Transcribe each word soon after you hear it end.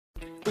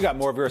We got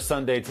more of your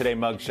Sunday Today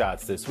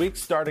mugshots this week.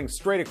 Starting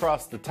straight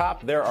across the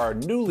top, there are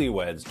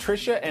newlyweds,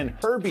 Trisha and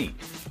Herbie,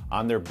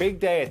 on their big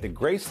day at the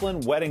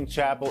Graceland Wedding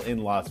Chapel in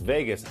Las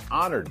Vegas.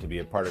 Honored to be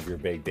a part of your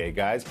big day,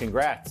 guys.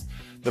 Congrats.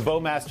 The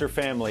Bowmaster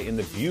family in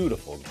the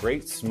beautiful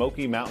Great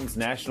Smoky Mountains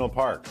National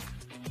Park.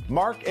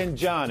 Mark and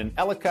John in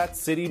Ellicott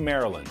City,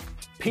 Maryland.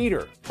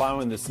 Peter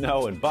plowing the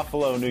snow in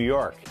Buffalo, New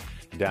York.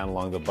 Down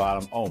along the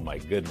bottom, oh my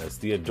goodness,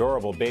 the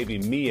adorable baby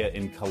Mia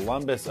in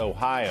Columbus,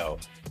 Ohio.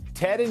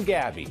 Ted and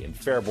Gabby in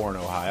Fairborn,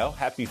 Ohio.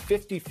 Happy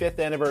 55th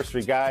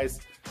anniversary, guys.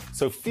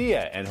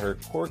 Sophia and her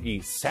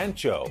Corgi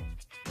Sancho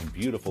in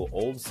beautiful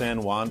Old San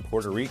Juan,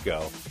 Puerto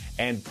Rico.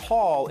 And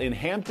Paul in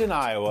Hampton,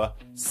 Iowa,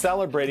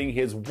 celebrating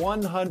his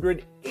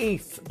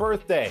 108th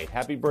birthday.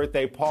 Happy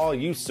birthday, Paul.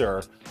 You,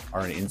 sir,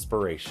 are an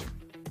inspiration.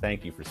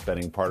 Thank you for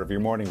spending part of your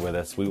morning with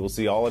us. We will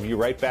see all of you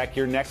right back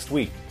here next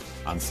week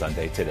on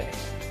Sunday Today.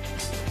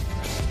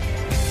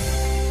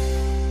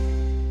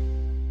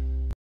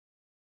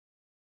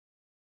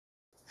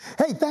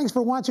 Hey, thanks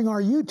for watching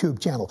our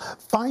YouTube channel.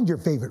 Find your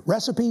favorite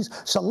recipes,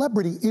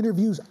 celebrity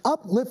interviews,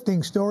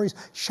 uplifting stories,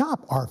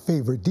 shop our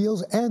favorite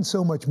deals, and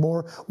so much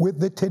more with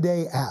the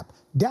Today app.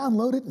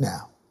 Download it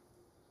now.